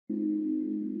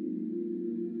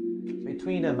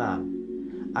Between a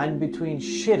man and between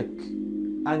shirk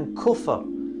and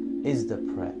kufr is the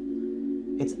prayer.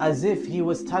 It's as if he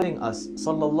was telling us,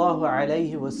 sallallahu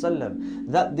alayhi wasallam,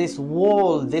 that this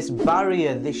wall, this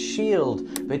barrier, this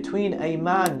shield between a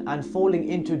man and falling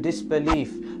into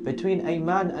disbelief, between a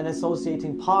man and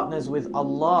associating partners with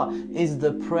Allah, is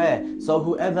the prayer. So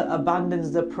whoever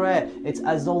abandons the prayer, it's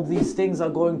as though these things are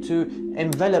going to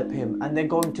envelop him and they're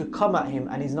going to come at him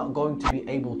and he's not going to be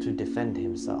able to defend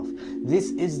himself.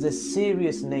 This is the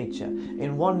serious nature.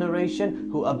 In one narration,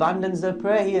 who abandons the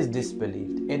prayer, he is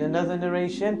disbelieved. In another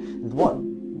narration,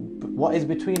 what is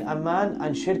between a man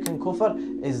and shirk and kufr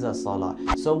is the salah.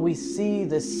 So we see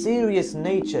the serious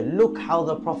nature. Look how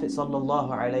the Prophet sallallahu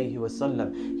alaihi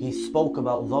wasallam, he spoke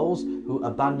about those who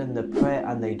abandon the prayer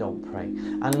and they don't pray.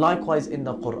 And likewise in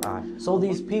the Qur'an. So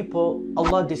these people,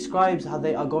 Allah describes how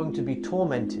they are going to be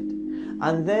tormented.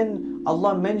 And then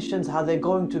Allah mentions how they're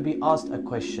going to be asked a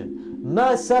question.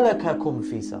 مَا سَلَكَكُمْ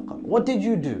فِي سَقَرَ. What did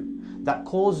you do that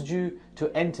caused you to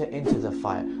enter into the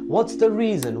fire? What's the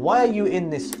reason? Why are you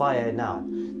in this fire now?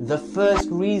 The first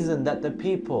reason that the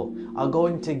people are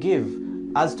going to give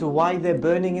as to why they're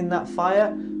burning in that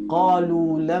fire,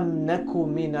 قَالُوا لَمْ نَكُ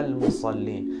مِنَ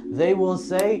الْمُصَلِّينَ. They will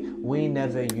say, we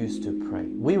never used to pray.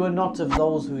 We were not of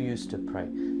those who used to pray.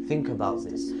 Think about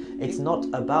this. It's not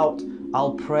about,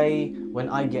 I'll pray when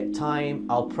I get time,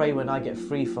 I'll pray when I get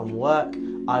free from work,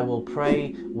 I will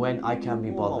pray when I can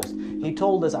be bothered. He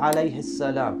told us, alayhi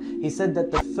salam, he said that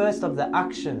the first of the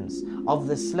actions of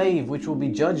the slave which will be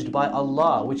judged by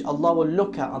Allah, which Allah will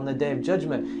look at on the Day of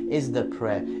Judgment, is the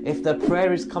prayer. If the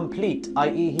prayer is complete,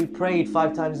 i.e. he prayed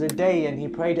 5 times a day and he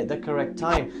prayed at the correct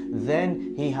time,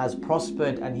 then he has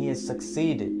prospered and he has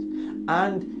succeeded.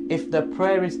 And if the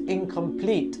prayer is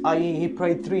incomplete, i.e. he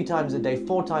prayed 3 times a day,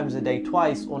 4 times a day,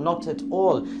 twice, or not at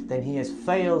all, then he has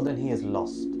failed and he has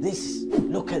lost.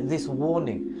 Look at this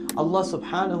warning. Allah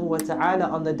subhanahu wa ta'ala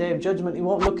on the Day of Judgment, He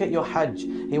won't look at your hajj,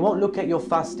 He won't look at your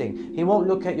fasting, He won't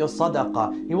look at your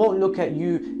sadaqah, He won't look at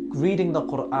you reading the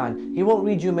Qur'an, He won't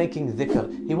read you making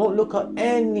dhikr, He won't look at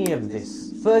any of this.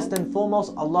 First and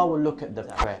foremost, Allah will look at the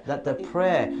prayer. That the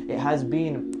prayer, it has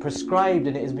been prescribed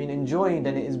and it has been enjoined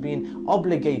and it has been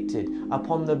obligated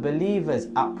upon the believers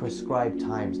at prescribed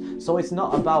times. So it's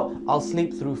not about, I'll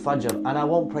sleep through Fajr and I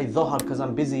won't pray Dhuhr because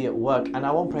I'm busy at work, and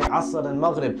I won't pray Asr and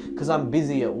Maghrib because I'm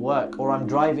busy at work, or I'm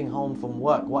driving home from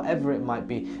work, whatever it might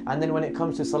be. And then when it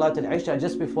comes to Salat al-Isha,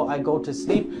 just before I go to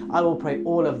sleep, I will pray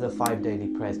all of the 5 daily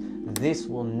prayers. This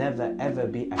will never ever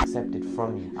be accepted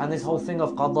from you. And this whole thing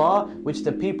of qada, which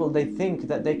the people, they think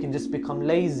that they can just become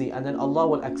lazy and then Allah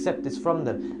will accept this from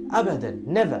them. Abadan,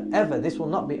 never ever, this will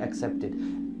not be accepted.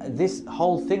 This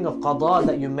whole thing of qada,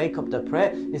 that you make up the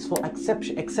prayer, is for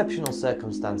exceptional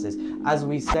circumstances. As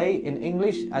we say in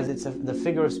English, as it's the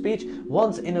figure of speech,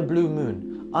 once in a blue moon.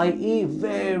 I.e.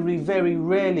 very, very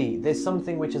rarely there's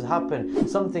something which has happened,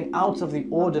 something out of the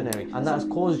ordinary, and that has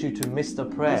caused you to miss the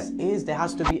prayer. There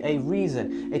has to be a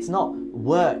reason. It's not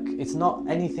work, it's not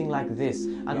anything like this.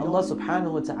 And Allah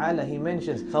subhanahu wa ta'ala, He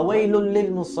mentions, فَوَيْلٌ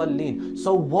لِلْمُصَلِّينَ.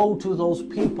 So woe to those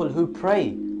people who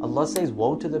pray. Allah says,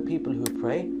 woe to the people who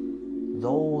pray.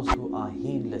 Those who are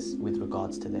heedless with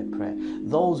regards to their prayer,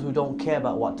 those who don't care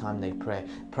about what time they pray,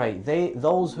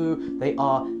 those who they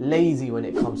are lazy when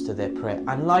it comes to their prayer.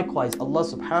 And likewise, Allah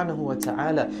subhanahu wa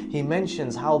ta'ala, He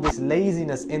mentions how this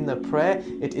laziness in the prayer,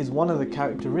 it is one of the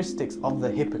characteristics of the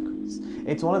hypocrites.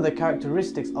 It's one of the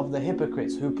characteristics of the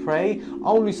hypocrites who pray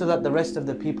only so that the rest of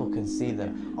the people can see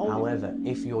them. However,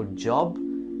 if your job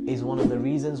is one of the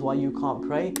reasons why you can't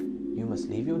pray, you must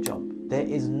leave your job. There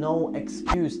is no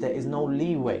excuse, there is no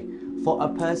leeway for a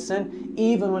person.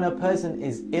 Even when a person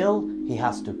is ill, he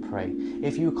has to pray.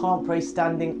 If you can't pray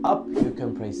standing up, you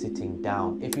can pray sitting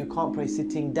down. If you can't pray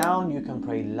sitting down, you can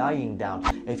pray lying down.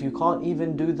 If you can't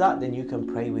even do that, then you can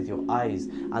pray with your eyes,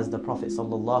 as the Prophet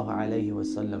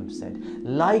ﷺ said.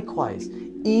 Likewise,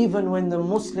 even when the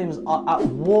Muslims are at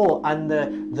war and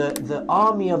the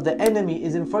army of the enemy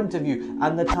is in front of you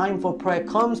and the time for prayer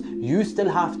comes, you still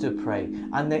have to pray.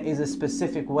 And there is a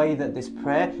specific way that this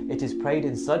prayer, it is prayed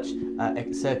in such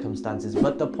circumstances.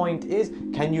 But the point is,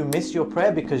 can you miss your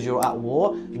prayer because you're at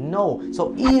war? No.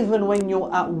 So even when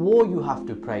you're at war, you have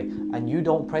to pray. And you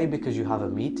don't pray because you have a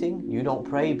meeting. You don't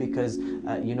pray because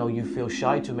you feel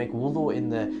shy to make wudu in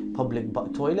the public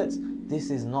toilets. This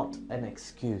is not an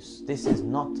excuse. This is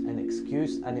not an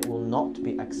excuse, and it will not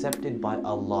be accepted by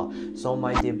Allah. So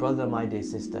my dear brother, my dear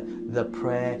sister, the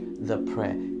prayer.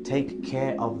 Take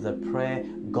care of the prayer.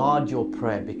 Guard your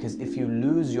prayer, because if you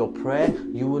lose your prayer,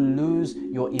 you will lose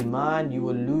your iman, you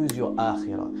will lose your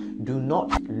akhirah. Do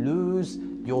not lose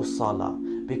your salah,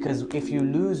 Because if you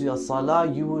lose your salah,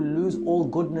 you will lose all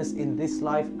goodness in this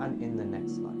life and in the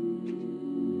next life.